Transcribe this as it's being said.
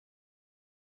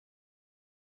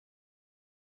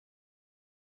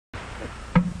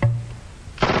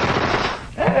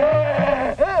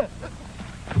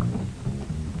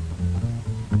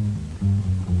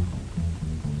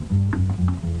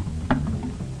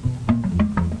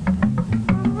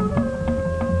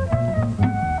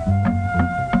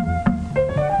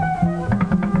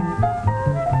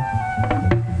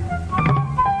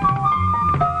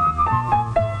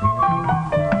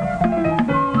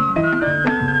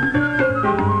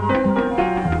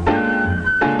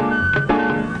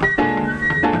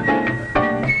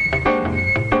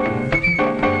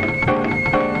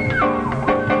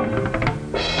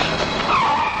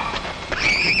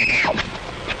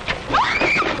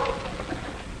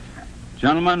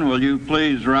Gentlemen, will you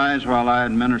please rise while I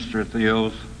administer the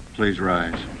oath? Please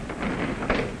rise.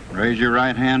 Raise your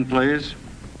right hand, please.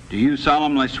 Do you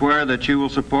solemnly swear that you will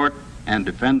support and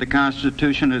defend the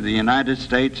Constitution of the United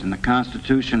States and the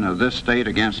Constitution of this state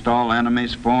against all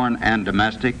enemies, foreign and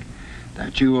domestic,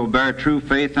 that you will bear true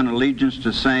faith and allegiance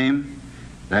to same,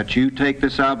 that you take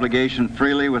this obligation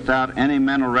freely without any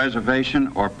mental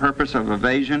reservation or purpose of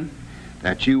evasion,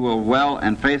 that you will well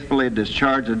and faithfully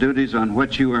discharge the duties on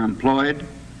which you are employed,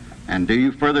 and do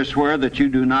you further swear that you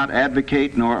do not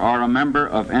advocate nor are a member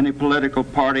of any political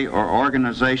party or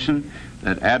organization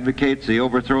that advocates the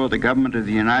overthrow of the government of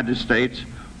the United States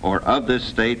or of this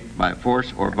state by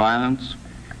force or violence?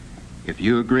 If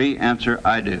you agree, answer,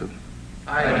 I do.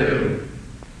 I do.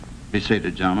 Be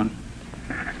seated, gentlemen.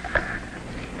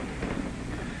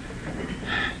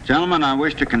 Gentlemen, I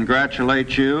wish to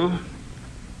congratulate you.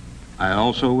 I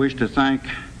also wish to thank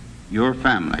your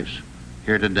families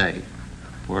here today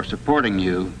for supporting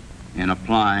you in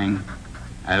applying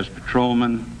as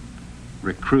patrolman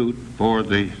recruit for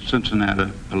the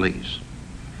Cincinnati Police.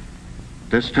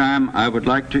 This time, I would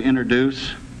like to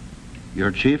introduce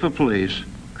your Chief of Police,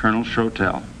 Colonel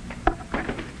Schroetel.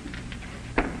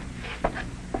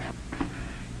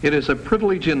 It is a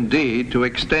privilege indeed to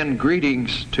extend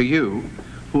greetings to you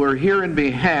who are here in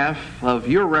behalf of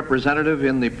your representative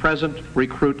in the present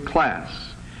recruit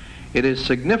class. It is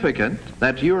significant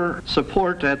that your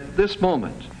support at this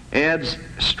moment adds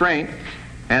strength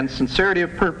and sincerity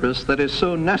of purpose that is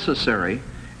so necessary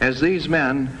as these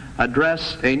men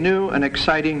address a new and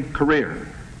exciting career.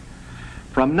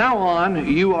 From now on,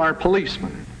 you are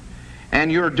policemen, and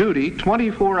your duty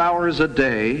 24 hours a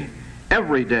day,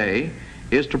 every day,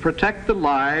 is to protect the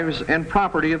lives and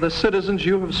property of the citizens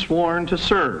you have sworn to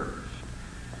serve.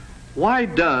 Why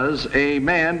does a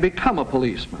man become a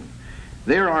policeman?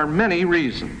 There are many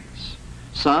reasons.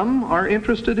 Some are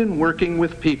interested in working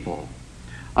with people.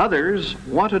 Others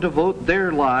want to devote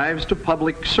their lives to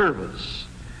public service.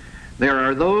 There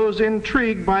are those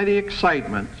intrigued by the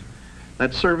excitement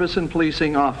that service in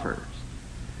policing offers.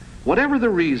 Whatever the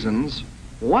reasons,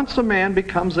 once a man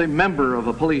becomes a member of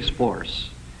a police force,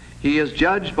 he is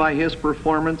judged by his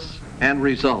performance and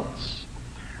results.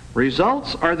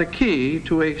 Results are the key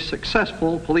to a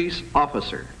successful police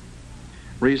officer.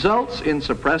 Results in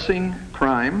suppressing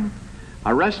crime,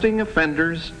 arresting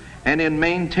offenders, and in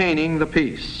maintaining the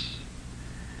peace.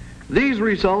 These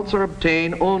results are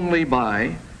obtained only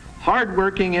by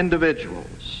hard-working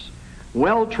individuals,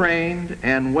 well-trained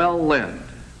and well-led,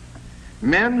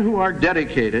 men who are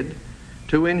dedicated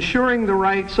to ensuring the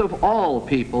rights of all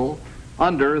people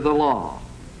under the law.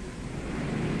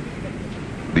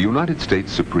 The United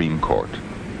States Supreme Court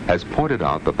has pointed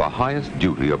out that the highest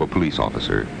duty of a police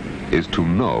officer is to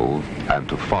know and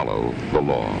to follow the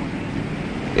law.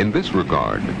 In this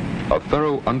regard, a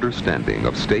thorough understanding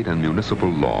of state and municipal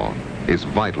law is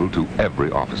vital to every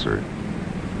officer.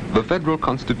 The federal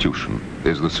Constitution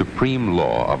is the supreme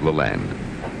law of the land.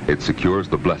 It secures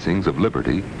the blessings of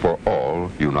liberty for all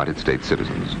United States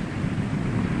citizens.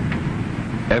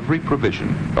 Every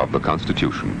provision of the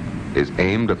Constitution is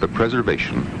aimed at the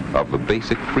preservation of the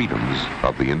basic freedoms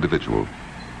of the individual.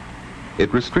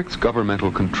 It restricts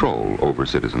governmental control over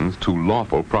citizens to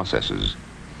lawful processes,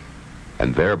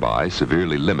 and thereby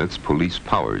severely limits police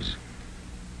powers.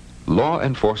 Law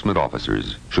enforcement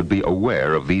officers should be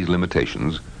aware of these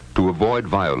limitations to avoid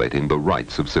violating the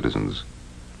rights of citizens.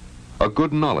 A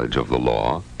good knowledge of the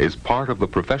law is part of the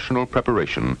professional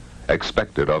preparation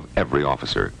expected of every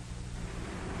officer.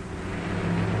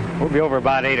 We'll be over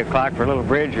about 8 o'clock for a little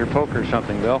bridge or poker or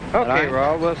something, Bill. Okay,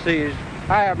 Raul, we'll see you.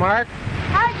 Hi, Mark.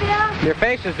 Hi, Bill. Your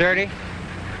face is dirty.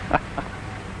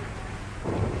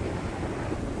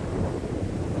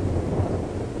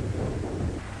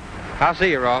 I'll see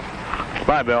you, Raul.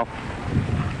 Bye, Bill.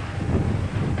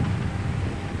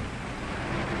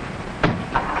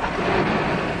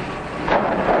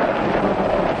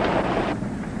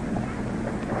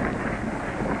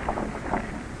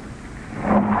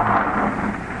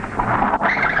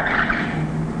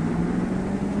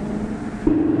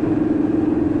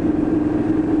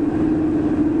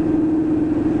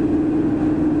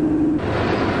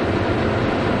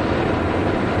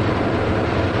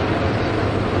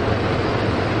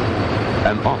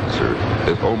 An officer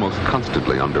is almost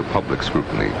constantly under public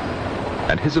scrutiny,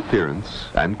 and his appearance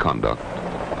and conduct,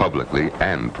 publicly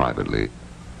and privately,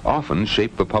 often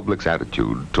shape the public's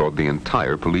attitude toward the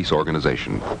entire police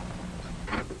organization.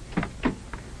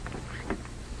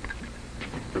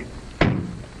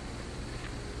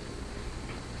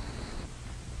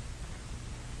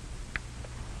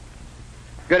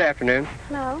 Good afternoon.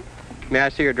 Hello. May I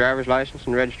see your driver's license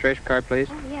and registration card, please?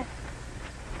 Oh, yes.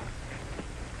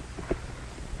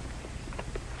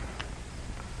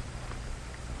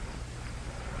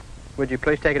 Would you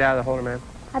please take it out of the holder, ma'am?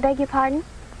 I beg your pardon?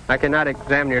 I cannot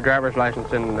examine your driver's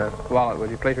license in the wallet.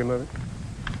 Would you please remove it?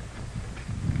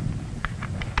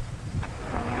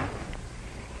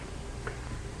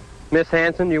 Miss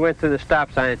Hanson, you went through the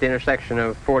stop sign at the intersection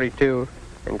of 42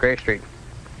 and Gray Street.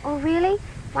 Oh, really?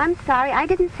 Well, I'm sorry. I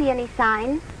didn't see any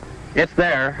sign. It's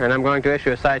there, and I'm going to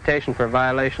issue a citation for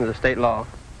violation of the state law.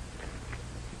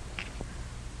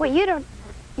 Well, you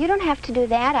don't have to do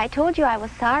that. I told you I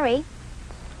was sorry.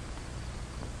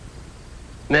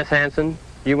 Miss Hanson,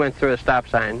 you went through a stop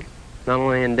sign, not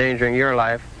only endangering your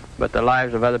life, but the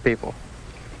lives of other people.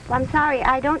 Well, I'm sorry.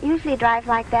 I don't usually drive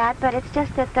like that, but it's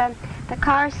just that the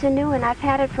car is so new and I've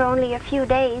had it for only a few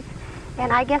days,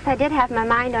 and I guess I did have my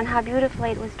mind on how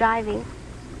beautifully it was driving.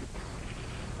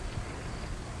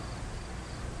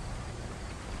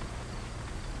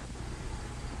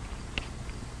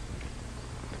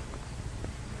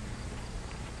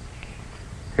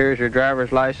 Here's your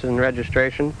driver's license and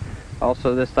registration.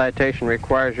 Also, this citation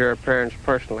requires your appearance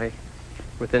personally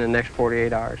within the next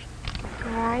 48 hours.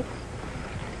 All right.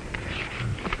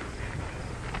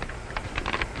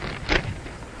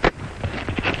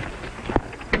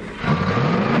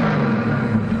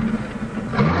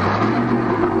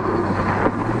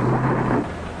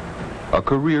 A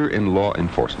career in law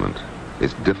enforcement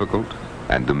is difficult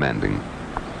and demanding.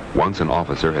 Once an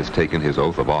officer has taken his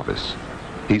oath of office,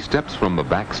 he steps from the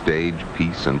backstage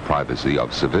peace and privacy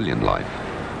of civilian life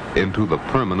into the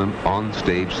permanent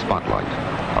on-stage spotlight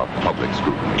of public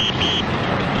scrutiny.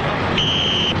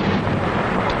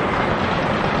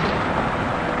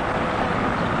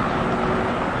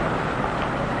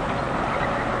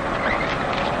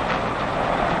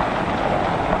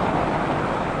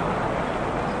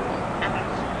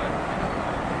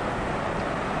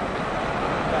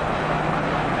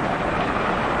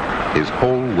 His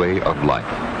whole way of life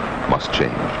must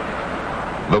change.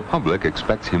 The public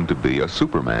expects him to be a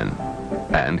Superman,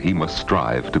 and he must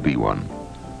strive to be one.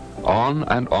 On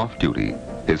and off duty,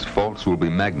 his faults will be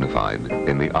magnified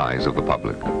in the eyes of the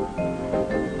public.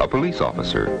 A police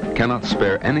officer cannot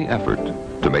spare any effort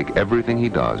to make everything he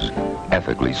does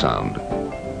ethically sound.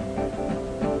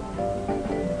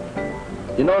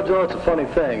 You know, Joe, it's a funny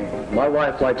thing. My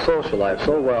wife likes social life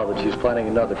so well that she's planning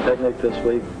another picnic this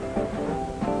week.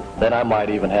 Then I might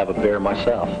even have a beer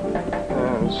myself.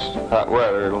 It's hot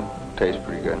weather. It'll taste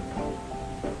pretty good.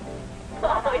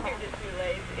 Oh, you're just too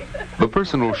lazy. The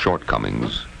personal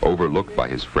shortcomings overlooked by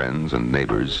his friends and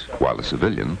neighbors while a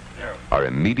civilian are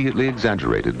immediately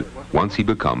exaggerated once he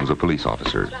becomes a police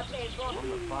officer.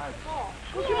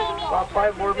 About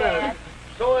 5 more minutes.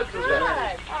 So it's Oh, good.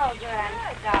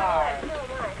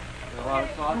 a lot of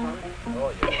sauce on it?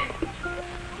 Oh, yeah.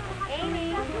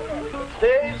 Amy.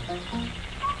 Steve?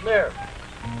 Come here.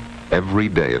 Every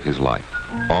day of his life,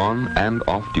 on and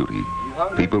off duty,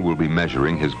 people will be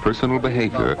measuring his personal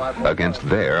behavior against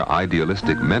their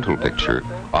idealistic mental picture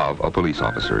of a police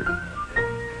officer.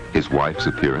 His wife's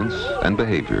appearance and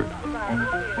behavior,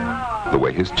 the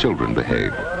way his children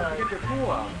behave,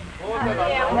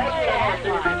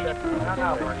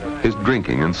 his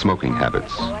drinking and smoking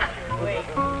habits,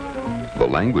 the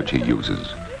language he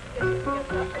uses,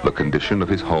 the condition of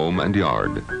his home and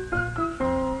yard,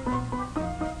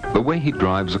 the way he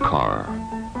drives a car,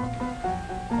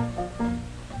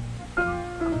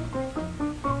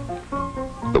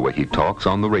 the way he talks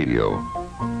on the radio,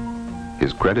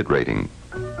 his credit rating,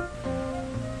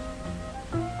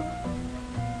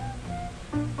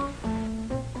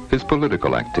 his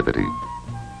political activity,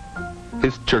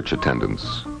 his church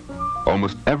attendance.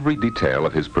 Almost every detail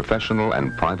of his professional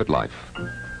and private life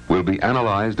will be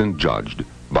analyzed and judged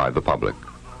by the public.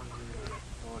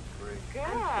 Good.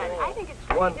 I think it's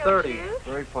 1:30.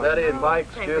 Betty and Mike,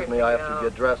 excuse me, I have to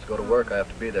get dressed to go to work. I have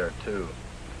to be there, too.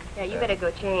 Yeah, you better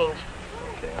go change.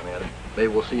 Okay, I mean, maybe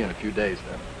we'll see you in a few days,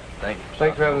 then. Thank you.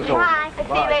 Thanks for having us over. Bye. I'll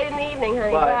see you later in the evening,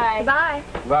 honey. Bye. Bye.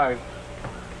 Bye.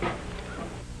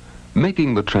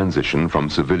 Making the transition from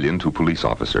civilian to police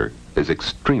officer is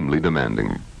extremely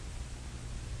demanding.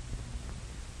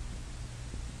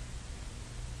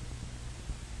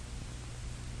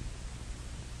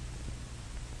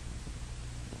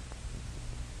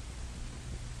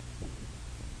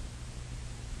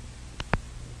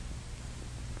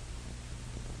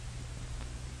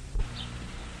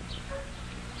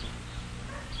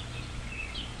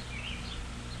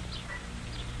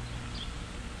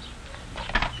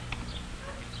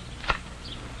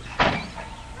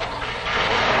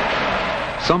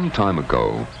 Some time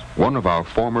ago, one of our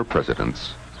former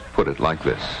presidents put it like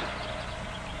this.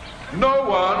 No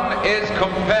one is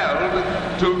compelled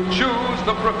to choose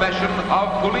the profession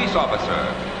of police officer,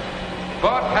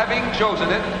 but having chosen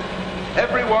it,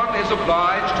 everyone is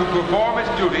obliged to perform its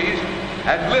duties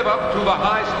and live up to the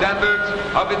high standards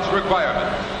of its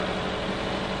requirements.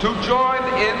 To join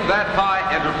in that high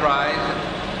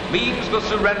enterprise means the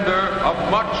surrender of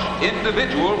much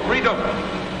individual freedom.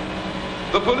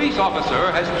 The police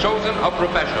officer has chosen a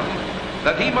profession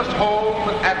that he must hold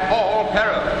at all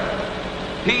perils.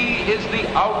 He is the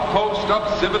outpost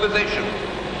of civilization.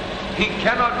 He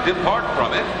cannot depart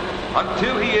from it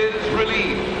until he is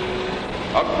relieved.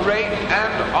 A great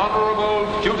and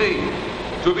honorable duty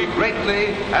to be greatly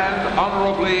and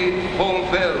honorably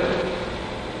fulfilled.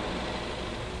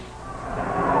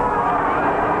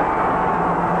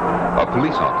 A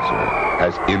police officer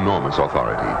has enormous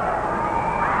authority.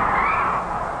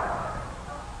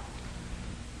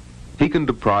 He can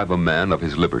deprive a man of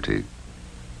his liberty,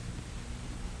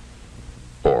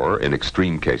 or, in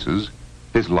extreme cases,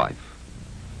 his life.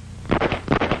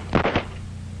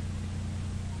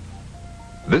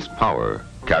 This power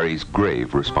carries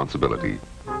grave responsibility.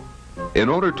 In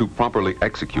order to properly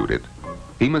execute it,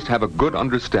 he must have a good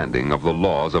understanding of the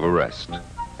laws of arrest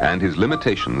and his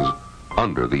limitations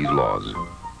under these laws.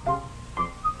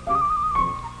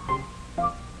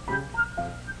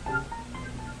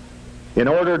 In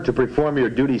order to perform your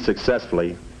duty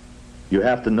successfully, you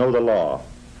have to know the law,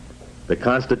 the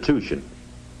Constitution,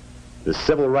 the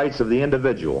civil rights of the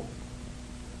individual,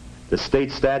 the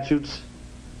state statutes,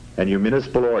 and your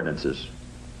municipal ordinances.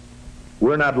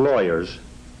 We're not lawyers,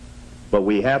 but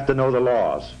we have to know the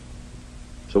laws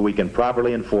so we can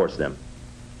properly enforce them.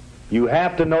 You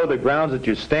have to know the grounds that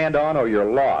you stand on or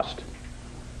you're lost.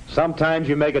 Sometimes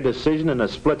you make a decision in a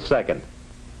split second,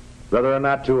 whether or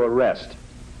not to arrest,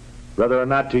 whether or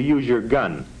not to use your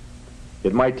gun.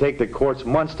 It might take the courts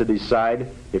months to decide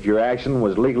if your action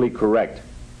was legally correct.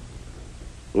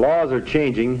 Laws are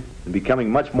changing and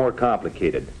becoming much more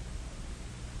complicated.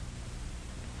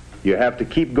 You have to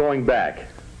keep going back,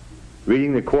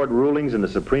 reading the court rulings and the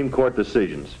Supreme Court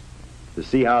decisions to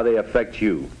see how they affect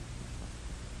you.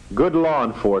 Good law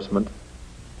enforcement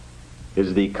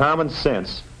is the common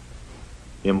sense,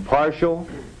 impartial,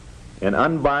 and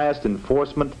unbiased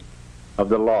enforcement of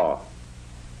the law.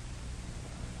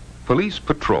 Police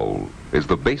patrol is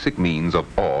the basic means of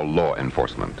all law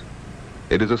enforcement.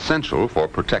 It is essential for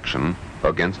protection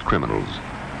against criminals.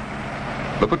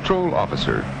 The patrol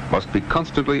officer must be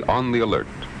constantly on the alert.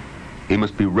 He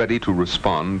must be ready to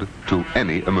respond to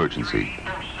any emergency.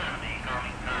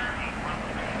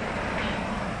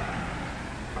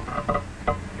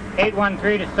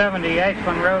 (813 to 70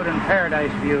 Ashland Road and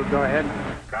Paradise View). Go ahead.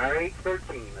 Car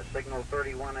 813, a signal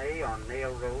 31A on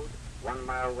Nail Road, 1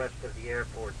 mile west of the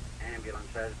airport.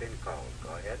 Ambulance has been called. Go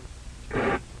ahead.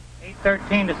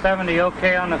 813 to 70,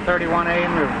 okay on the 31A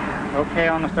en route. Okay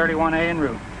on the 31A en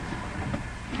route.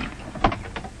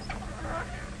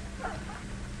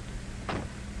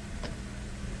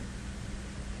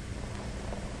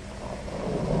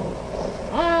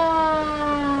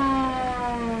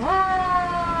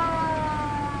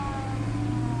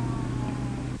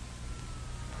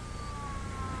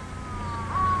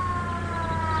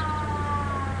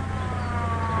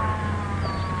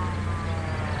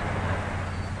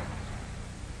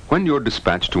 When you're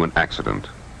dispatched to an accident,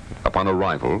 upon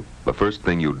arrival, the first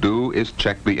thing you do is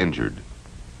check the injured.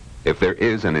 If there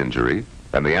is an injury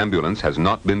and the ambulance has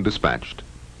not been dispatched,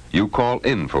 you call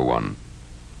in for one.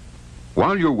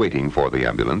 While you're waiting for the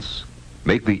ambulance,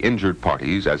 make the injured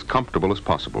parties as comfortable as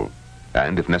possible,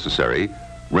 and, if necessary,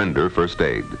 render first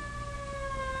aid.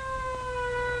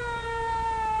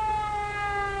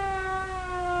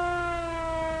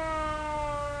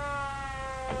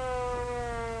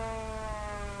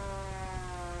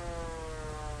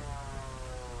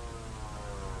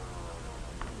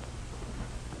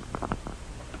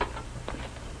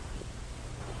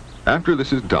 After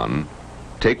this is done,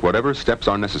 take whatever steps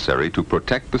are necessary to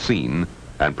protect the scene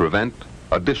and prevent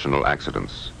additional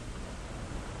accidents.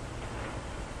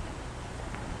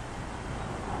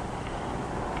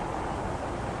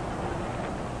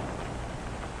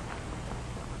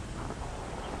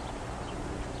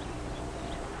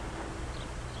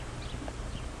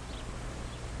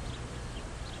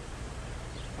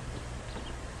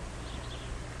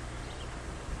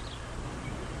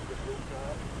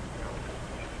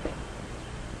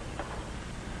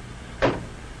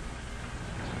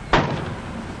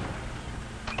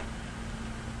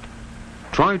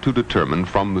 Try to determine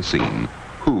from the scene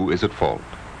who is at fault,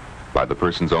 by the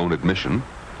person's own admission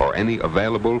or any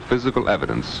available physical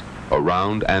evidence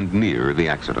around and near the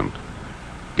accident.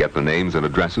 Get the names and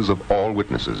addresses of all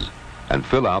witnesses and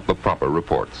fill out the proper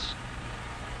reports.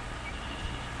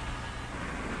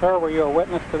 Sir, were you a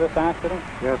witness to this accident?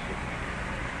 Yes, sir.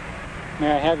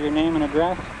 May I have your name and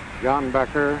address? John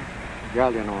Becker,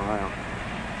 Gallion, Ohio.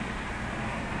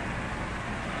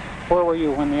 Where were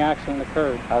you when the accident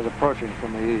occurred? I was approaching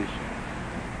from the east.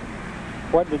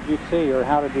 What did you see, or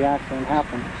how did the accident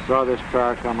happen? Saw this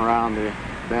car come around the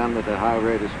bend at a high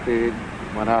rate of speed,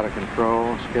 went out of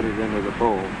control, skidded into the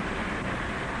bowl.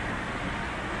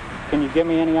 Can you give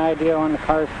me any idea on the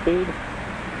car's speed?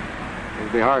 It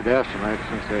would be hard to estimate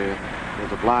since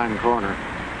there's a blind corner.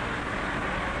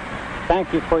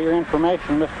 Thank you for your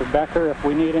information, Mr. Becker. If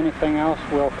we need anything else,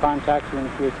 we'll contact you in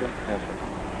the future. Yes, sir.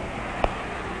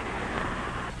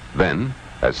 Then,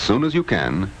 as soon as you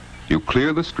can, you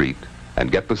clear the street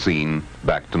and get the scene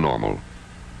back to normal.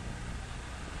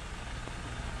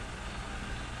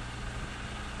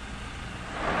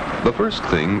 The first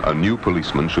thing a new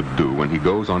policeman should do when he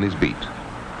goes on his beat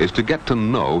is to get to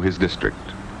know his district.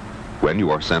 When you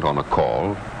are sent on a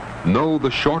call, know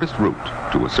the shortest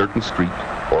route to a certain street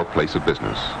or place of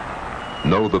business.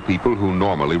 Know the people who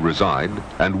normally reside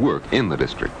and work in the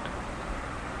district.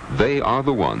 They are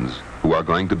the ones who are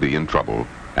going to be in trouble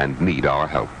and need our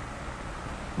help.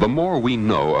 The more we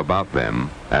know about them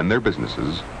and their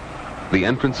businesses, the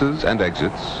entrances and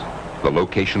exits, the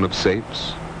location of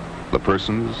safes, the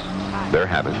persons, their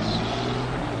habits,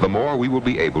 the more we will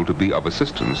be able to be of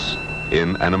assistance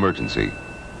in an emergency.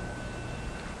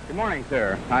 Good morning,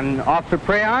 sir. I'm Officer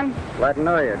Preon. Glad to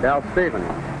know you, Dal Stevens.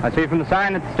 I see from the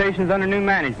sign that the station's under new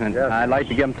management. Yes. I'd like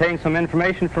to obtain some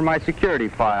information for my security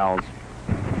files.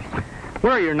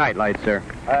 Where are your night lights, sir?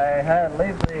 I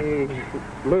leave the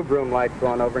blue broom lights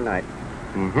on overnight.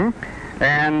 Mm-hmm.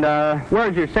 And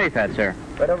where's your safe at, sir?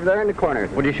 Right over there in the corner.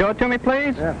 Would you show it to me,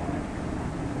 please? Yeah.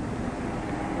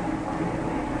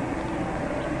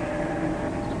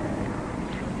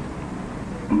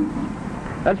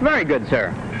 That's very good,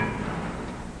 sir.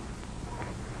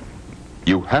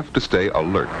 You have to stay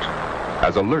alert,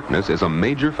 as alertness is a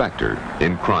major factor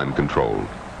in crime control.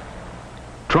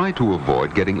 Try to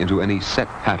avoid getting into any set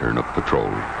pattern of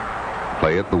patrol.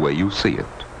 Play it the way you see it.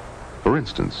 For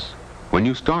instance, when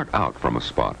you start out from a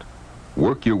spot,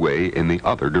 work your way in the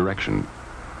other direction.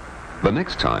 The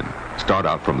next time, start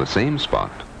out from the same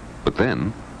spot, but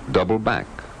then double back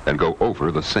and go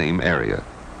over the same area.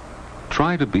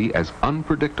 Try to be as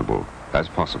unpredictable as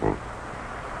possible.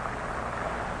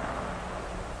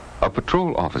 A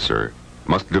patrol officer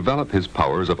must develop his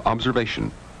powers of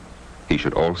observation. He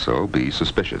should also be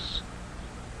suspicious.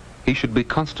 He should be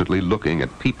constantly looking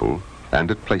at people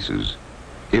and at places,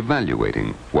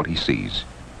 evaluating what he sees.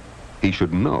 He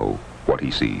should know what he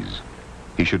sees.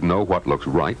 He should know what looks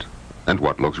right and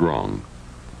what looks wrong.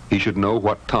 He should know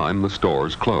what time the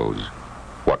stores close,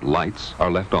 what lights are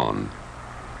left on.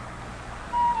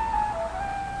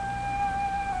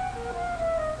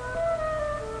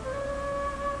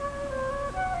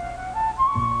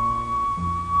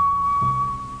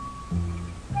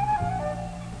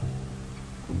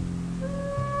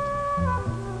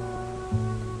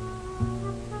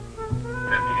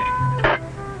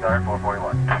 Sorry,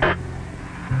 441.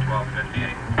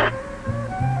 1258.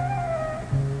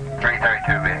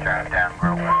 332, being turned down,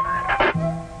 Grove West.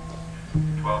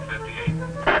 1258.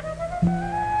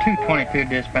 222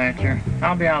 dispatcher.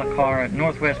 I'll be on a car at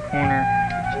northwest corner,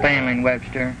 Stanley and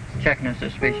Webster, checking a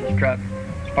suspicious truck.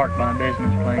 It's parked by a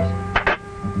business place.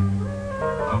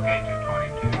 Okay,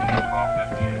 222,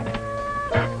 1258.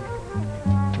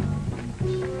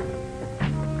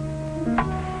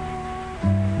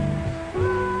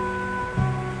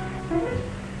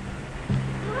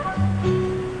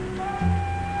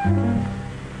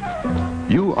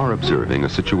 You are observing a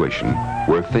situation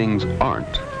where things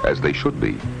aren't as they should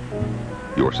be.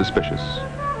 You're suspicious.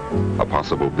 A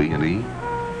possible B&E?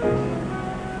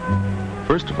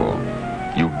 First of all,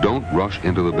 you don't rush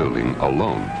into the building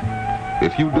alone.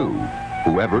 If you do,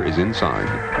 whoever is inside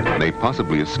may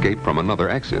possibly escape from another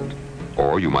exit,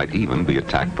 or you might even be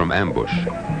attacked from ambush.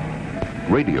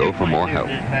 Radio for more help.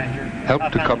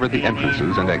 Help to cover the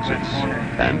entrances and exits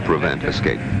and prevent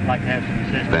escape.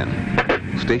 Then,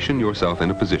 station yourself in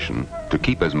a position to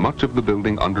keep as much of the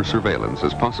building under surveillance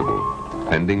as possible,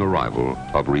 pending arrival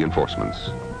of reinforcements.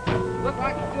 Look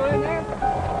like you're still in there?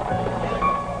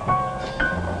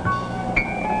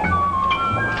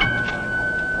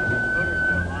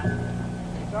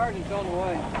 Sergeant's on the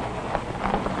way.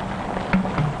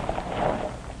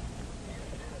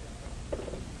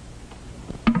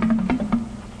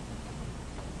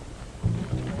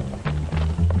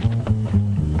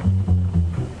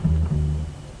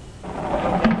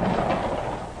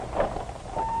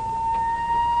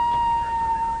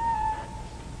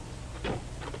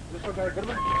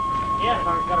 Yes,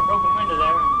 I've got a broken window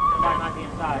there, and somebody might be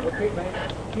inside. Okay,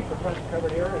 man. Keep the front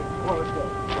covered here, and come on, let's go.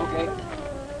 Okay.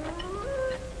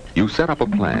 You set up a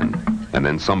plan, and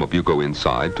then some of you go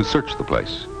inside to search the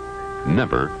place.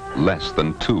 Never less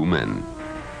than 2 men.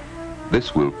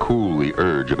 This will cool the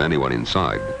urge of anyone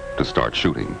inside to start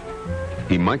shooting.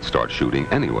 He might start shooting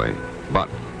anyway, but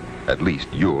at least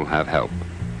you'll have help.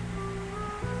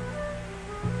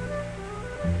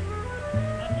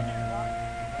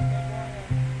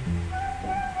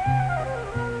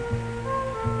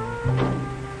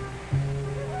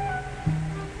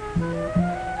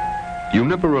 You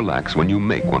never relax when you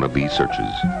make one of these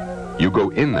searches. You go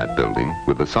in that building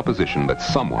with the supposition that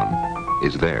someone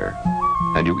is there,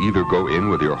 and you either go in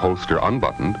with your holster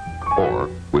unbuttoned or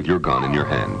with your gun in your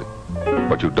hand.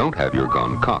 But you don't have your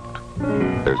gun cocked.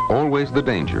 There's always the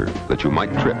danger that you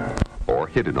might trip or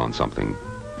hit it on something.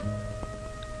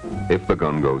 If the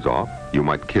gun goes off, you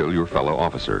might kill your fellow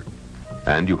officer,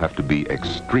 and you have to be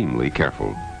extremely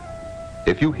careful.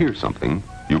 If you hear something,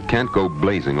 you can't go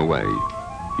blazing away.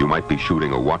 You might be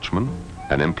shooting a watchman,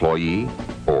 an employee,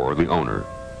 or the owner.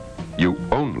 You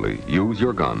only use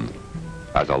your gun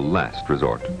as a last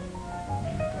resort.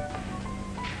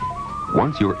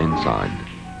 Once you're inside,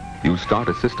 you start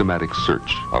a systematic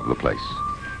search of the place.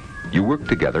 You work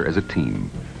together as a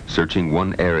team, searching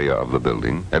one area of the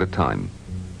building at a time.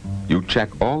 You check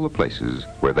all the places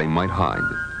where they might hide,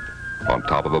 on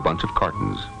top of a bunch of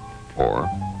cartons, or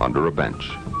under a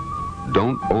bench.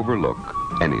 Don't overlook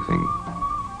anything.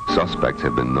 Suspects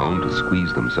have been known to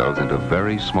squeeze themselves into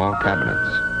very small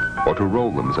cabinets or to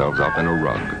roll themselves up in a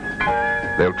rug.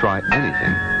 They'll try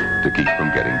anything to keep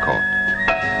from getting caught.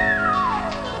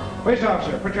 Police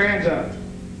officer, put your hands up.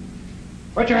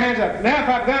 Put your hands up. Now, if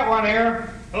I've got one here.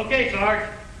 Okay, Sarge.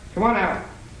 Come on out.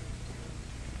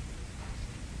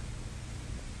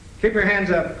 Keep your hands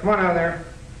up. Come on out of there.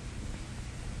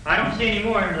 I don't see any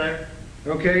more in there.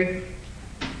 Okay.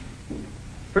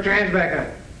 Put your hands back up.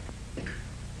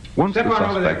 Once the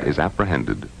suspect is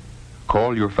apprehended,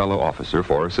 call your fellow officer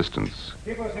for assistance.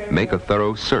 Make a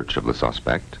thorough search of the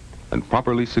suspect and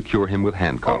properly secure him with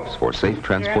handcuffs for safe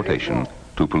transportation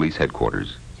to police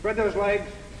headquarters. Spread those legs.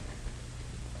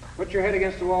 Put your head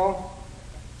against the wall.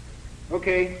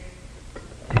 Okay.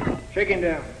 Shake him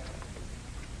down.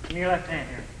 Give me your left hand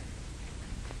here.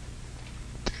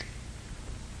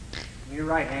 Give me your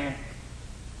right hand.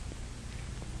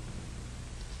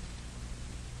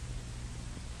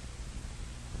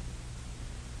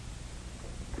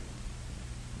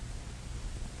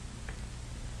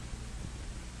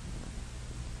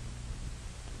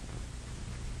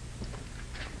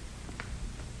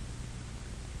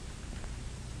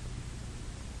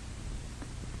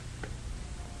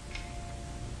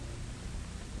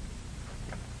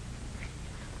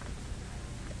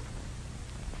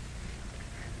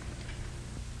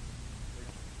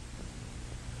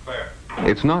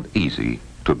 It's not easy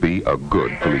to be a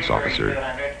good police officer.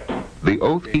 The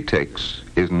oath he takes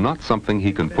is not something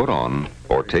he can put on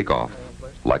or take off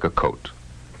like a coat.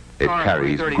 It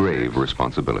carries grave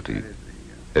responsibility.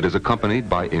 It is accompanied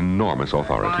by enormous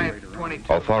authority.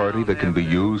 Authority that can be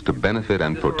used to benefit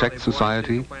and protect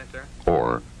society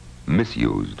or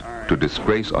misused to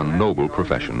disgrace a noble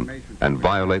profession and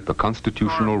violate the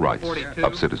constitutional rights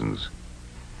of citizens.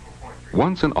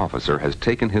 Once an officer has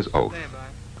taken his oath,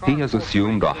 he has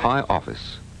assumed a high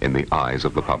office in the eyes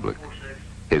of the public.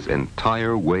 His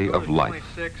entire way of life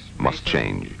must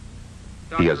change.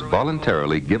 He has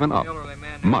voluntarily given up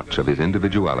much of his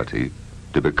individuality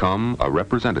to become a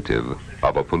representative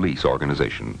of a police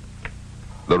organization.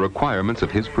 The requirements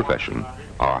of his profession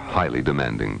are highly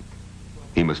demanding.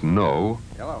 He must know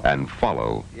and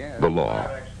follow the law,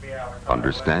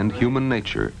 understand human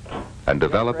nature, and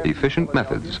develop efficient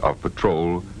methods of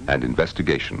patrol and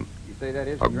investigation.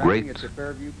 A great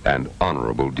and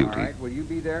honorable duty. All right, will you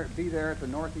be there at the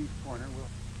northeast corner?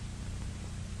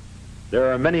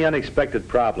 There are many unexpected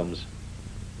problems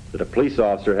that a police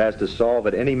officer has to solve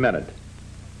at any minute,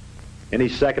 any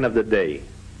second of the day.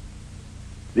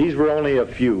 These were only a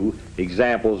few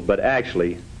examples, but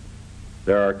actually,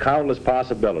 there are countless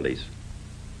possibilities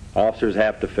officers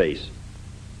have to face.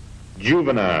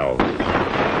 Juveniles,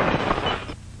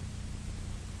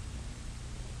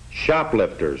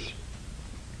 shoplifters,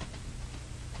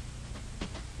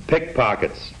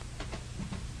 pickpockets,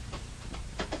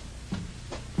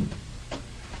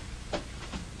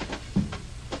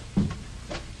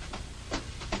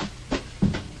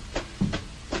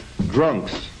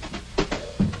 drunks,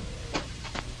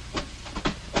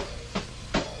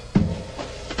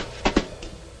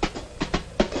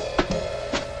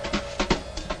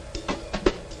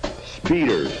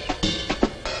 speeders,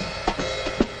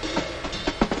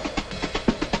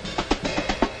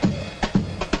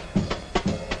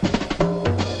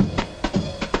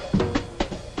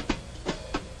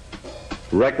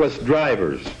 Reckless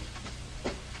drivers.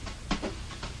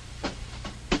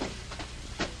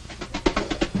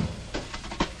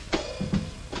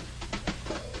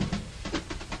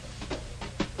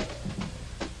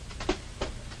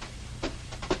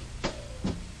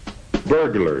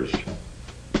 Burglars.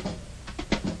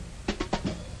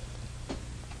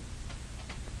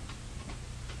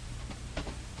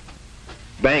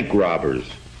 Bank robbers.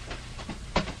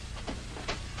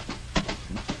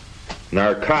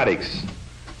 Narcotics.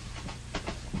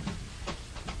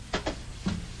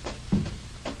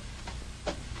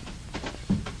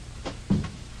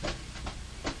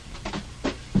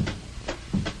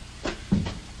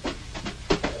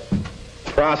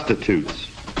 Prostitutes.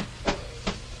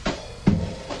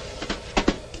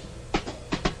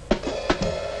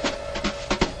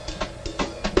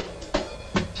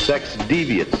 Sex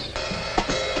deviants.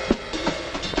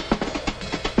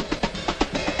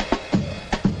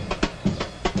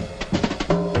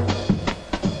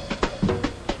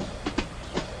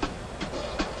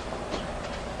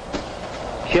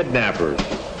 Kidnappers.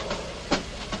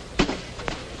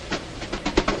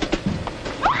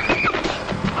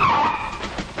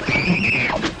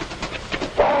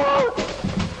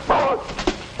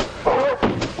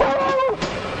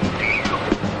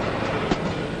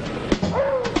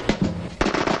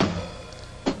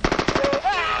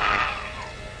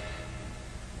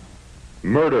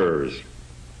 Murderers.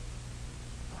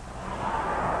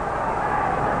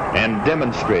 And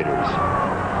demonstrators.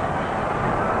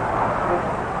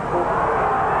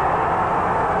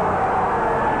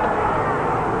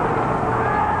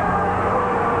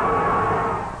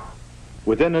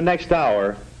 Within the next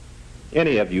hour,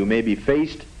 any of you may be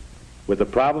faced with the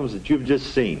problems that you've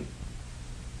just seen.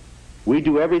 We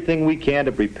do everything we can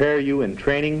to prepare you in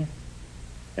training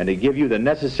and to give you the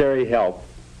necessary help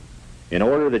in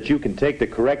order that you can take the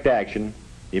correct action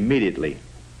immediately.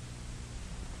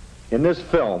 In this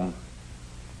film,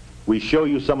 we show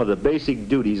you some of the basic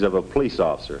duties of a police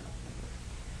officer,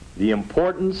 the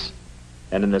importance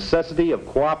and the necessity of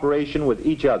cooperation with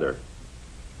each other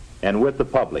and with the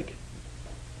public.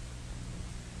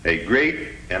 A great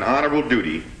and honorable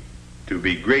duty to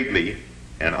be greatly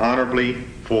and honorably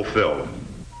fulfilled.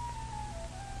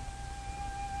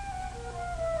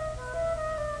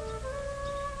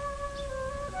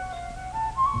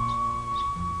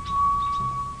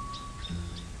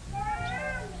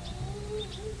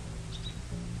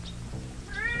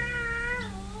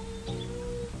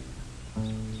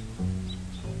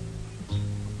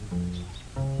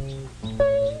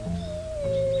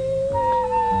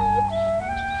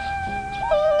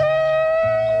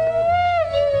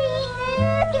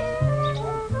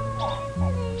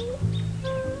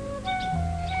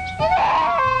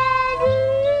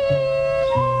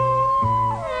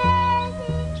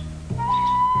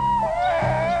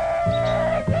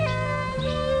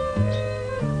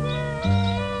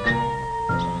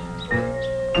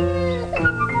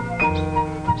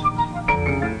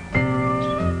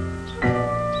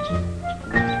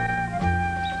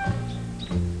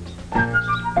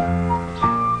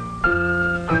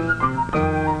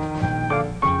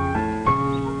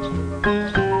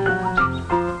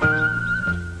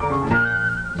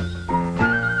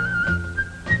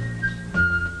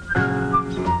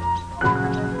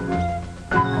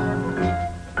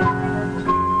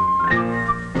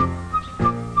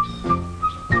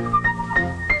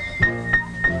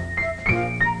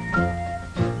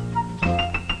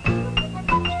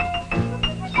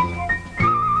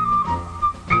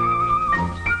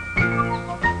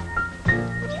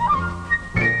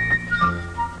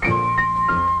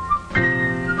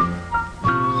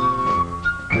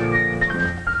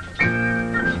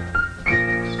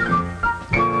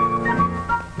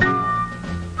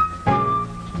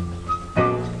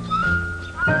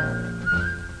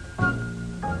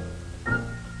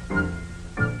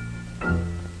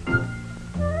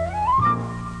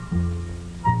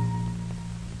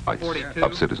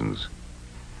 Of citizens.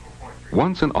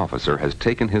 Once an officer has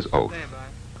taken his oath,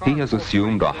 he has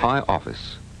assumed a high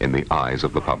office in the eyes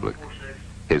of the public.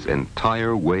 His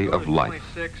entire way of life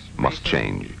must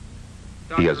change.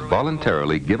 He has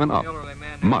voluntarily given up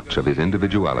much of his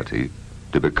individuality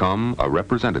to become a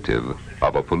representative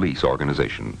of a police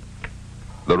organization.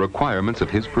 The requirements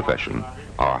of his profession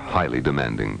are highly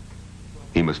demanding.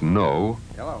 He must know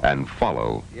and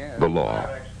follow the law,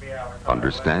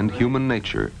 understand human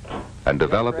nature, and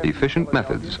develop efficient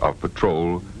methods of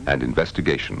patrol and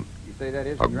investigation.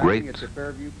 A great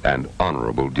and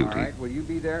honorable duty. All right, will you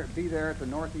be there at the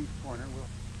northeast corner?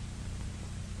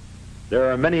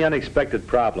 There are many unexpected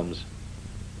problems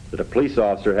that a police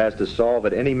officer has to solve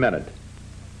at any minute.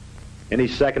 any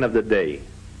second of the day.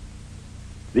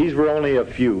 These were only a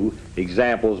few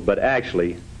examples, but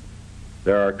actually,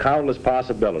 there are countless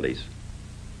possibilities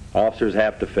officers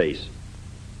have to face.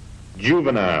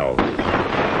 Juveniles,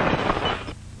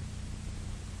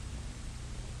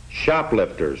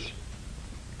 shoplifters,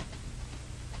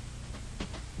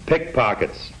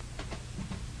 pickpockets,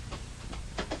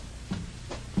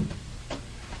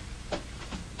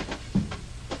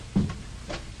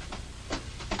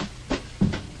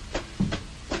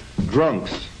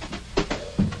 drunks,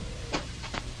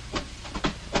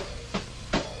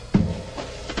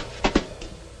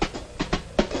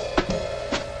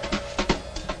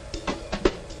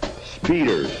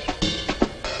 speeders,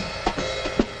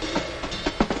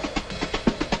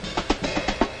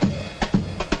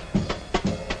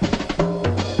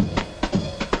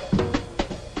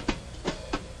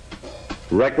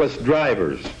 reckless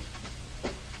drivers,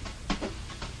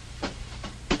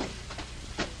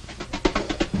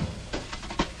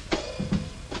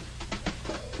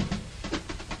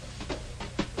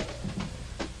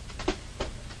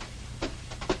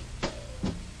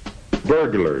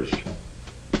 burglars,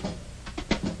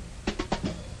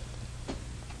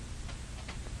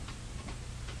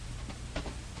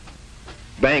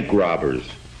 bank robbers,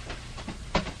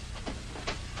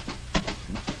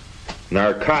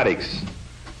 narcotics,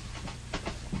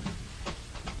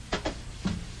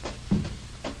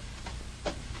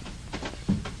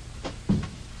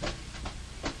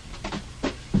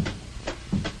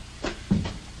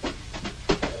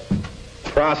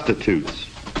 prostitutes,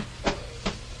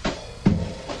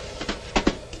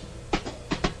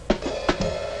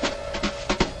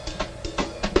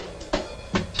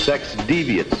 sex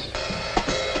deviants,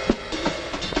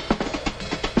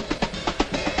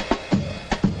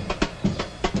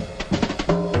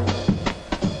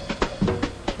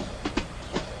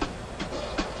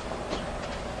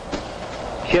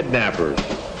 kidnappers,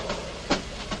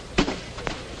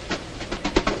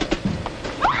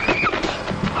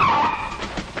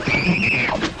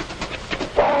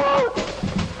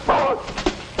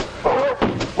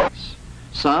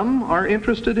 Some are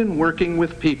interested in working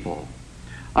with people.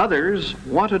 Others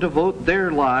want to devote their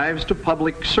lives to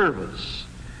public service.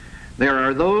 There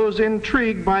are those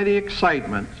intrigued by the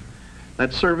excitement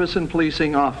that service in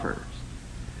policing offers.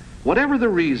 Whatever the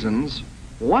reasons,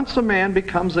 once a man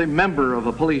becomes a member of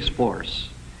a police force,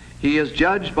 he is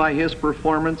judged by his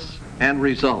performance and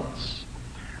results.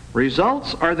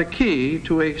 Results are the key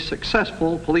to a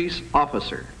successful police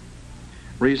officer.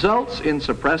 Results in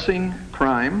suppressing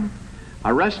crime,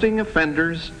 arresting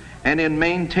offenders, and in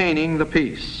maintaining the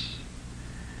peace.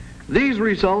 These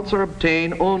results are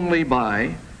obtained only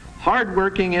by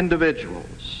hard-working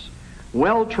individuals,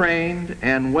 well-trained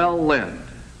and well-led,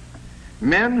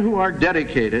 men who are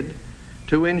dedicated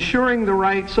to ensuring the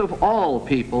rights of all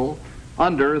people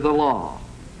under the law.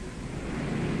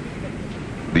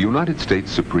 The United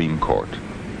States Supreme Court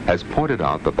has pointed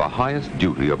out that the highest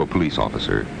duty of a police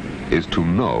officer is to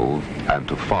know and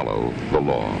to follow the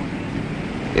law.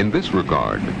 In this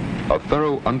regard, a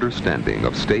thorough understanding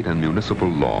of state and municipal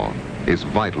law is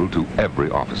vital to every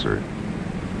officer.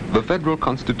 The federal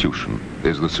Constitution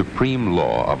is the supreme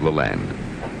law of the land.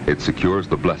 It secures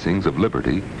the blessings of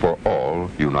liberty for all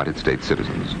United States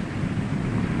citizens.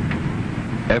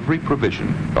 Every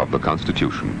provision of the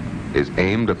Constitution is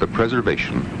aimed at the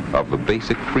preservation of the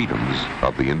basic freedoms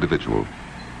of the individual.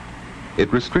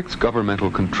 It restricts governmental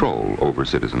control over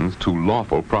citizens to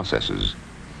lawful processes,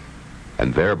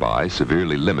 and thereby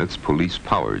severely limits police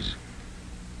powers.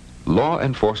 Law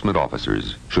enforcement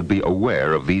officers should be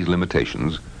aware of these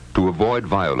limitations to avoid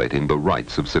violating the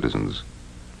rights of citizens.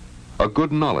 A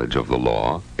good knowledge of the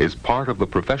law is part of the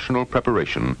professional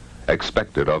preparation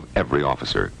expected of every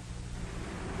officer.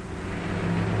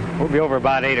 We'll be over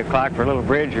about 8 o'clock for a little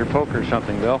bridge or poker or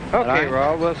something, Bill. Okay,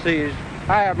 Rob, we'll see you.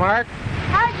 Hi, Mark.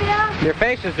 Hi, Bill. Your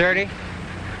face is dirty.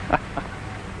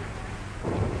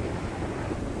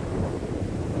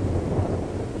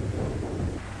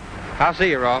 I'll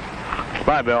see you, Rolf.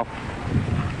 Bye, Bill.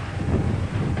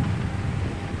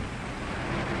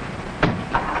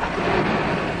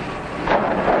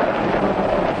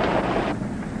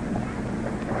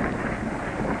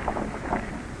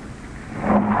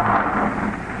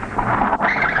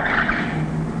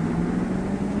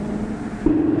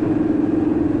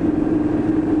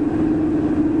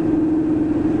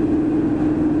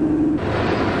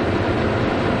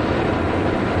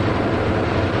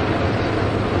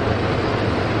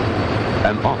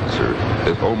 An officer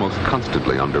is almost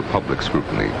constantly under public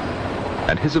scrutiny,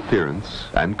 and his appearance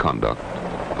and conduct,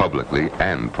 publicly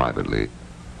and privately,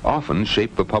 often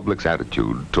shape the public's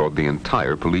attitude toward the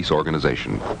entire police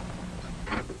organization.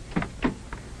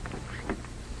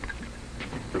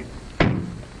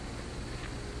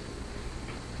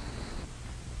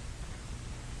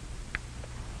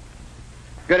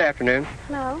 Good afternoon.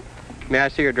 Hello. May I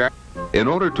see your driver? In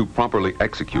order to properly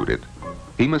execute it,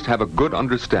 he must have a good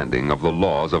understanding of the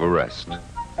laws of arrest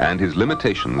and his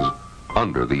limitations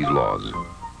under these laws.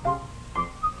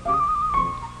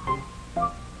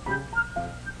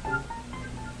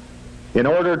 In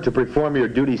order to perform your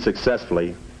duty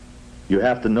successfully, you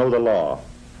have to know the law,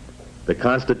 the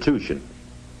Constitution,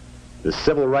 the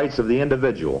civil rights of the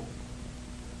individual,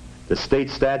 the state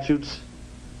statutes,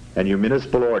 and your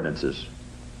municipal ordinances.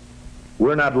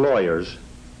 We're not lawyers,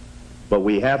 but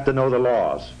we have to know the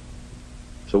laws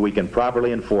so we can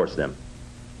properly enforce them.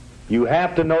 You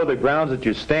have to know the grounds that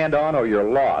you stand on or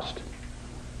you're lost.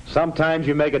 Sometimes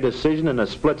you make a decision in a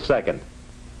split second,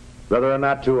 whether or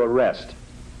not to arrest,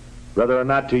 whether or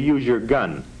not to use your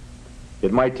gun.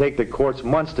 It might take the courts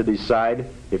months to decide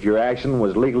if your action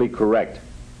was legally correct.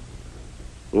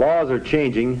 Laws are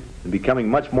changing and becoming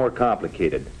much more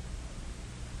complicated.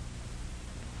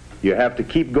 You have to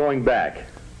keep going back,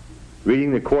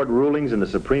 reading the court rulings and the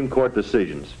Supreme Court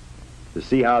decisions to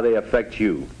see how they affect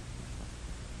you.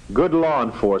 Good law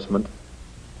enforcement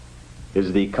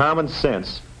is the common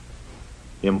sense,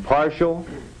 impartial,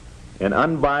 and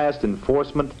unbiased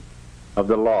enforcement of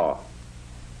the law.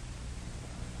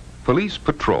 Police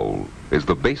patrol is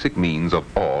the basic means of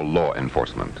all law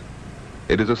enforcement.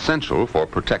 It is essential for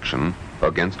protection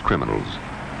against criminals.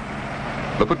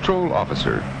 The patrol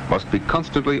officer must be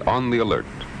constantly on the alert.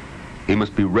 He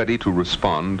must be ready to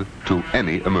respond to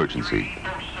any emergency.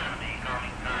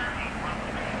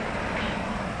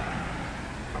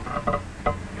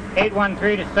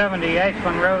 (813 to 70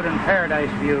 Ashland Road and Paradise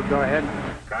View). Go ahead.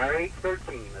 Car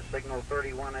 813, the signal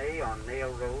 31A on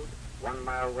Nail Road, 1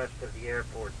 mile west of the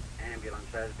airport.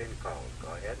 Ambulance has been called. Go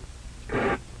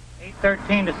ahead.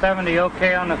 813 to 70,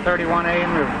 okay on the 31A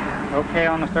en route. Okay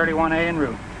on the 31A en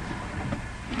route.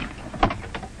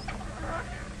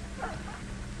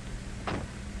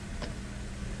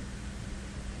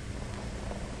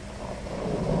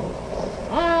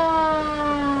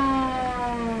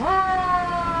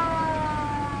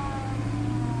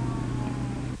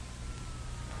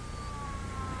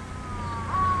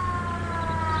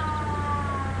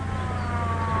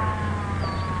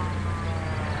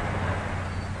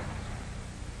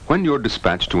 When you're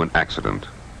dispatched to an accident,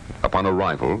 upon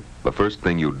arrival, the first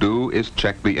thing you do is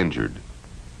check the injured.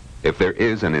 If there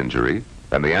is an injury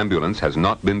and the ambulance has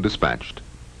not been dispatched,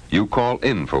 you call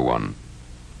in for one.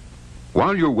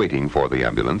 While you're waiting for the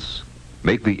ambulance,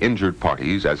 make the injured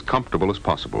parties as comfortable as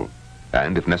possible,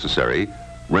 and if necessary,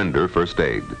 render first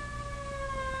aid.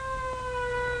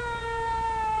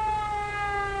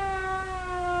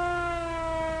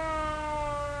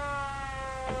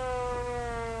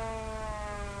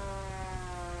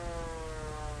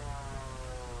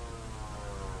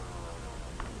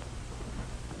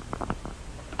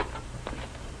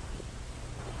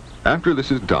 After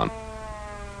this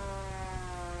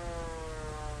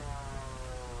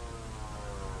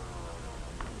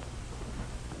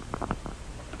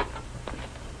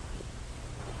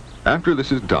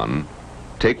is done,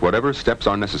 take whatever steps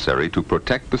are necessary to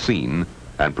protect the scene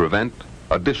and prevent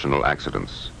additional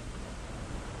accidents.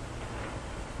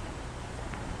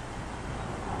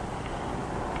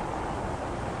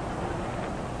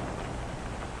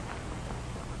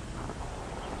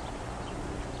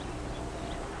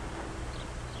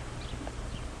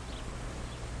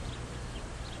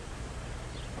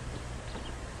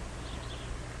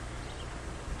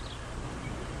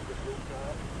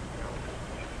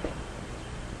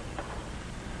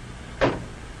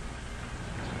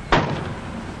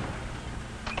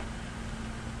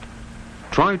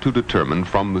 Try to determine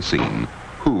from the scene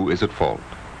who is at fault,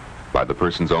 by the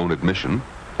person's own admission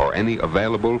or any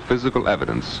available physical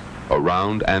evidence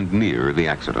around and near the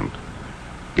accident.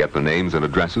 Get the names and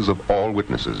addresses of all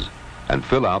witnesses and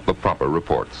fill out the proper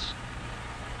reports.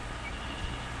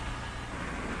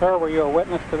 Sir, were you a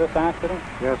witness to this accident?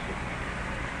 Yes, sir.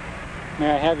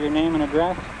 May I have your name and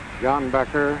address? John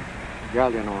Becker,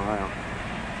 Gallion, Ohio.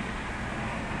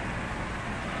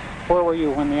 Where were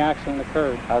you when the accident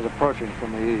occurred? I was approaching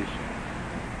from the east.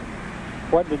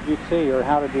 What did you see, or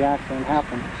how did the accident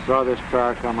happen? Saw this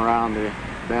car come around the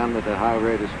bend at a high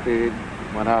rate of speed,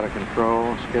 went out of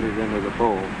control, skidded into the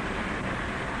bowl.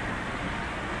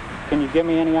 Can you give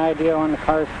me any idea on the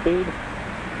car's speed?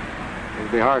 It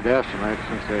would be hard to estimate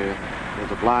since it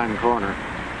was a blind corner.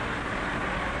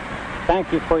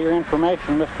 Thank you for your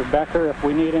information, Mr. Becker. If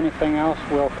we need anything else,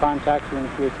 we'll contact you in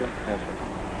the future. Yes, sir.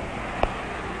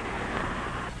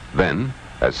 Then,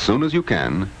 as soon as you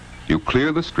can, you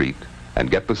clear the street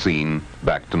and get the scene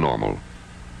back to normal.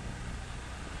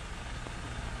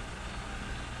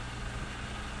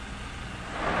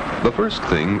 The first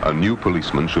thing a new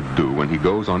policeman should do when he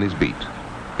goes on his beat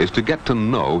is to get to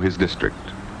know his district.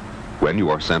 When you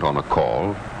are sent on a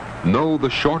call, know the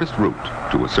shortest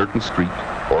route to a certain street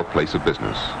or place of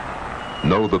business.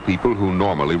 Know the people who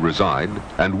normally reside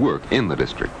and work in the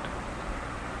district.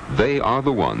 They are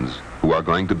the ones who are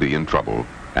going to be in trouble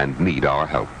and need our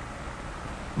help.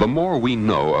 The more we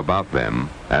know about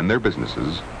them and their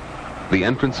businesses, the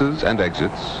entrances and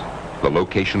exits, the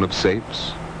location of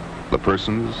safes, the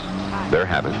persons, their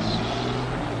habits,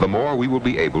 the more we will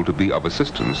be able to be of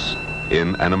assistance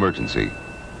in an emergency.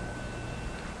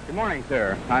 Good morning,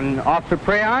 sir. I'm Officer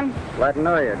Preon. Glad to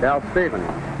know you. Dal Stevens.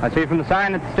 I see from the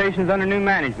sign that the station's under new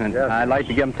management. Yes. I'd like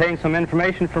to obtain some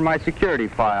information for my security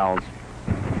files.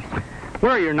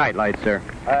 Where are your night lights, sir?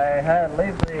 I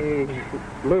leave the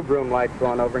lube room lights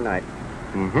on overnight.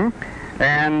 Mm-hmm.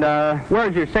 And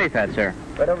where's your safe at, sir?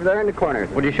 Right over there in the corner.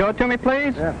 Would you show it to me,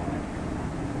 please? Yeah.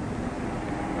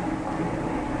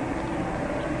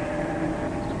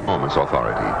 Enormous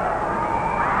authority.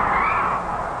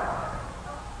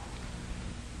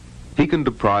 He can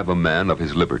deprive a man of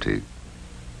his liberty,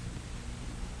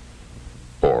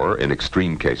 or, in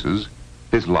extreme cases,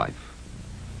 his life.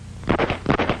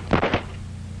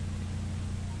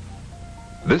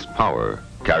 This power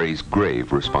carries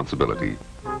grave responsibility.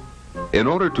 In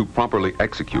order to properly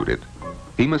execute it,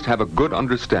 he must have a good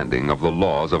understanding of the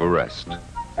laws of arrest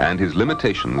and his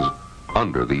limitations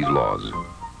under these laws.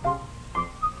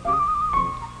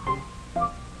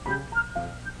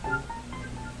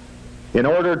 In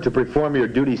order to perform your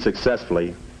duty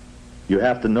successfully, you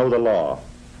have to know the law,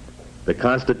 the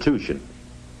Constitution,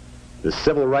 the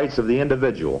civil rights of the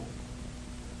individual,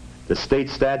 the state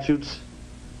statutes,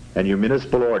 and your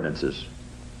municipal ordinances.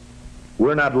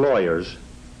 We're not lawyers,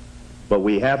 but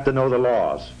we have to know the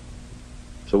laws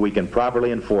so we can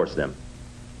properly enforce them.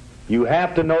 You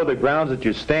have to know the grounds that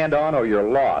you stand on or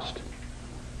you're lost.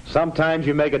 Sometimes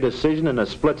you make a decision in a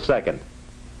split second,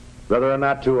 whether or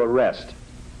not to arrest,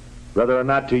 whether or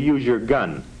not to use your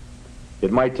gun.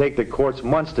 It might take the courts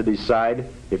months to decide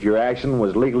if your action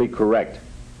was legally correct.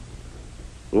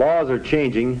 Laws are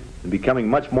changing and becoming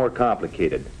much more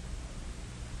complicated.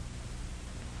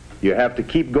 You have to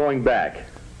keep going back,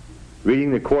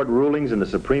 reading the court rulings and the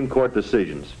Supreme Court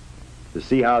decisions to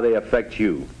see how they affect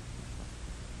you.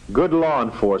 Good law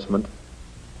enforcement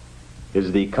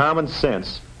is the common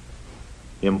sense,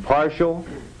 impartial,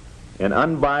 and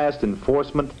unbiased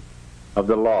enforcement of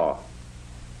the law.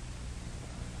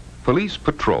 Police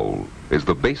patrol is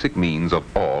the basic means of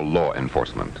all law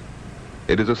enforcement.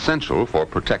 It is essential for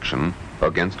protection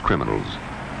against criminals.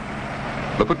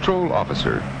 The patrol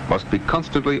officer must be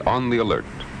constantly on the alert.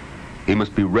 He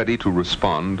must be ready to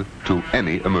respond to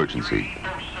any emergency.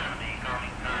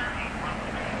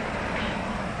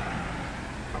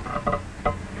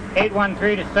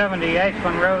 (813 to 70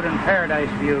 Ashland Road and Paradise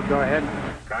View). Go ahead.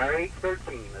 Car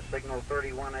 813, the signal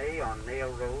 31A on Nail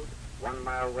Road, 1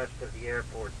 mile west of the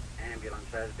airport.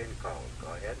 Ambulance has been called. Go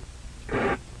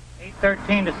ahead.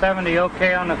 813 to 70,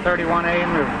 okay on the 31A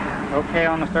en route. Okay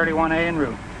on the 31A en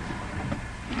route.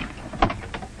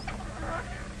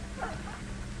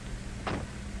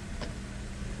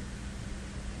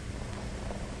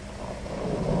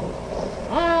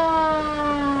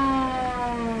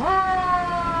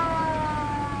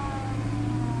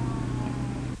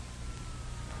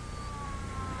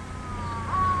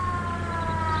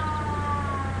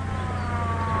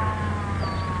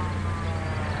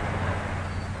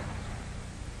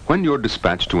 When you're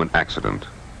dispatched to an accident,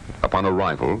 upon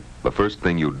arrival, the first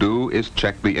thing you do is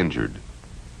check the injured.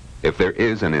 If there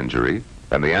is an injury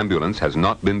and the ambulance has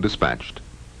not been dispatched,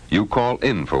 you call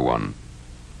in for one.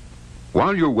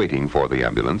 While you're waiting for the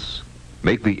ambulance,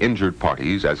 make the injured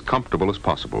parties as comfortable as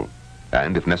possible,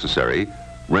 and, if necessary,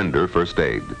 render first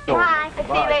aid. Bye. I'll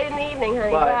see you later in the evening,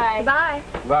 honey. Bye.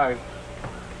 Bye.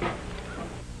 Bye.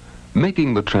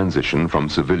 Making the transition from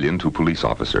civilian to police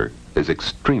officer is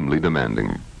extremely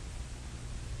demanding.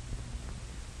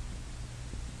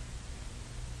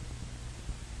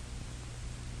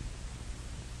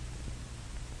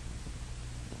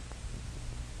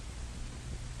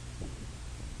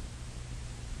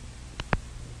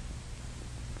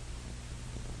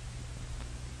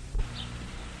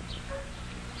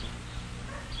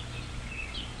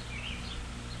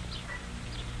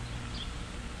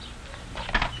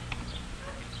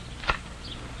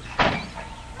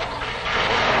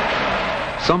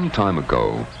 Some time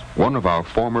ago, one of our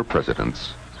former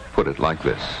presidents put it like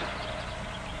this.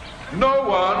 No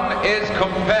one is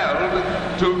compelled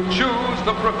to choose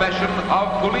the profession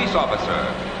of police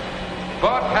officer,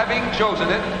 but having chosen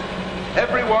it,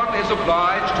 everyone is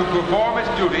obliged to perform its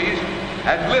duties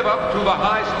and live up to the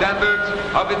high standards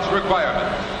of its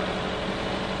requirements.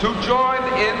 To join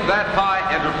in that high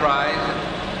enterprise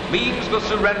means the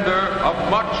surrender of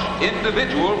much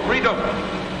individual freedom.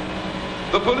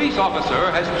 The police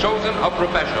officer has chosen a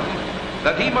profession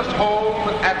that he must hold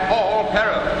at all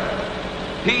perils.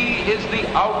 He is the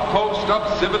outpost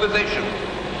of civilization.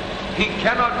 He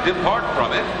cannot depart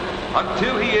from it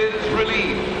until he is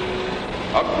relieved.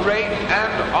 A great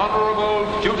and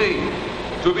honorable duty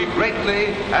to be greatly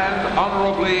and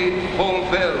honorably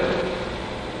fulfilled.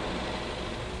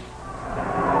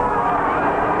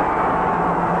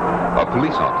 A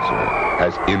police officer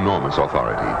has enormous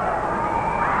authority.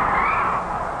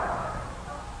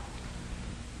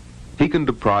 He can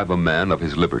deprive a man of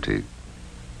his liberty,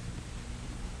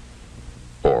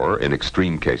 or, in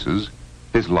extreme cases,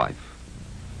 his life.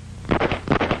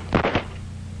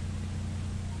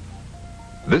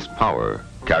 This power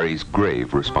carries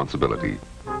grave responsibility.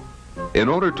 In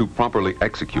order to properly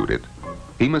execute it,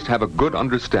 he must have a good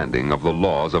understanding of the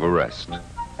laws of arrest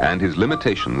and his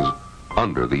limitations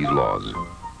under these laws.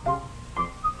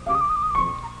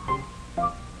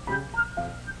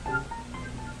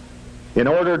 In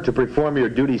order to perform your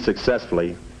duty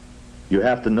successfully, you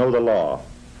have to know the law,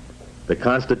 the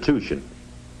Constitution,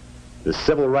 the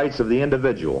civil rights of the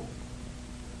individual,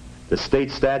 the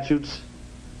state statutes,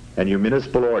 and your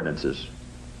municipal ordinances.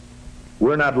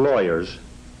 We're not lawyers,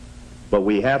 but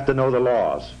we have to know the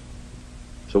laws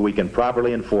so we can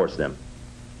properly enforce them.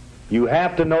 You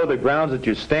have to know the grounds that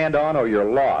you stand on or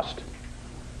you're lost.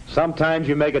 Sometimes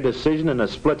you make a decision in a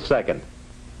split second,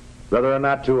 whether or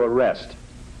not to arrest,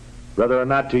 whether or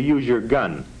not to use your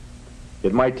gun.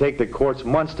 It might take the courts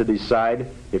months to decide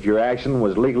if your action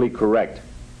was legally correct.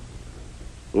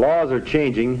 Laws are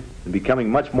changing and becoming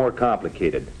much more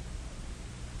complicated.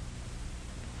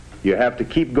 You have to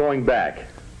keep going back,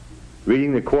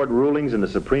 reading the court rulings and the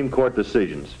Supreme Court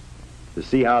decisions to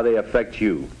see how they affect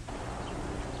you.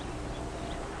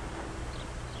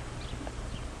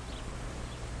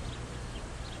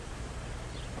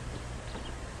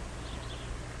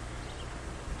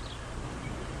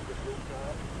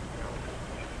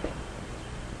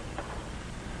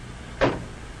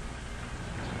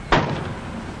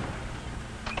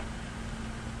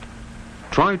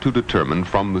 Try to determine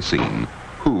from the scene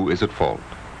who is at fault,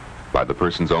 by the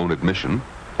person's own admission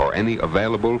or any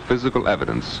available physical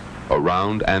evidence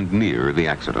around and near the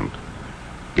accident.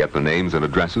 Get the names and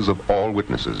addresses of all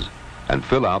witnesses and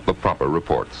fill out the proper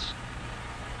reports.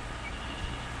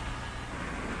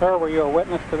 Sir, were you a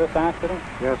witness to this accident?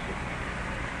 Yes, sir.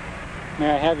 May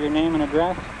I have your name and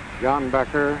address? John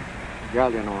Becker,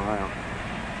 Galion, Ohio.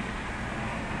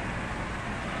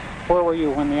 Where were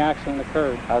you when the accident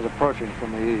occurred? I was approaching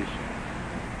from the east.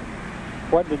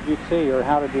 What did you see, or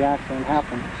how did the accident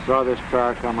happen? Saw this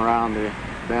car come around the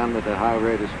bend at a high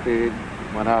rate of speed,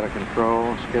 went out of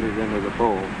control, skidded into the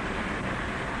bowl.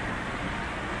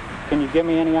 Can you give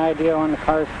me any idea on the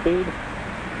car's speed?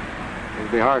 It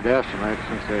would be hard to estimate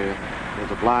since it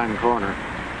was a blind corner.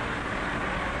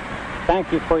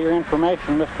 Thank you for your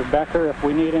information, Mr. Becker. If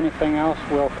we need anything else,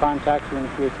 we'll contact you in the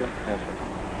future. Yes, sir.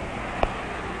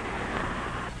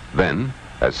 Then,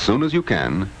 as soon as you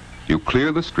can, you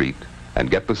clear the street and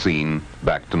get the scene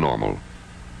back to normal.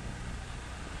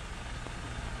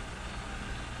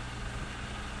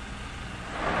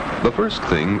 The first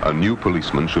thing a new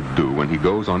policeman should do when he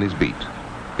goes on his beat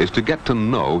is to get to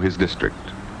know his district.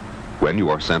 When you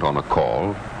are sent on a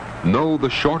call, know the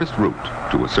shortest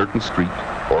route to a certain street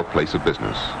or place of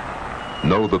business.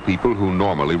 Know the people who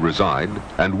normally reside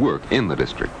and work in the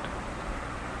district.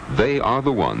 They are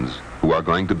the ones who are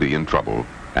going to be in trouble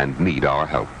and need our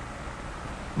help.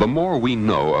 The more we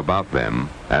know about them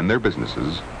and their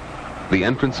businesses, the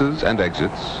entrances and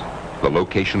exits, the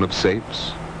location of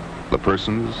safes, the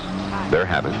persons, their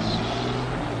habits,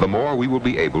 the more we will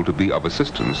be able to be of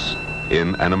assistance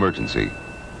in an emergency.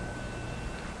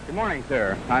 Good morning,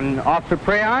 sir. I'm Officer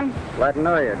Preon. Glad to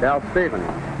know you. Dal Stevens.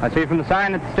 I see from the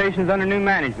sign that the station's under new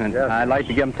management. Yes. I'd like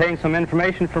to obtain some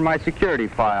information for my security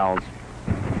files.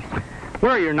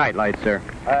 Where are your night lights, sir?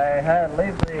 I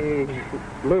leave the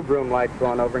blue room lights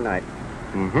on overnight.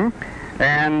 Mm-hmm.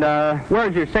 And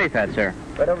where's your safe at, sir?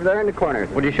 Right over there in the corner.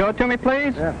 Would you show it to me,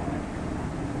 please? Yeah.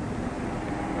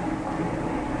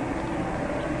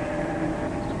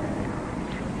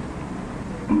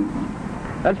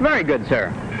 That's very good,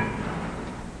 sir.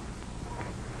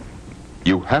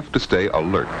 You have to stay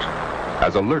alert,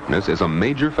 as alertness is a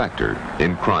major factor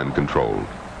in crime control.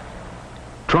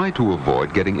 Try to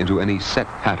avoid getting into any set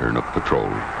pattern of patrol.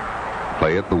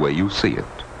 Play it the way you see it.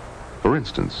 For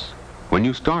instance, when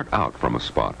you start out from a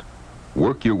spot,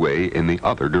 work your way in the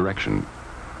other direction.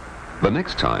 The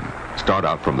next time, start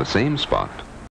out from the same spot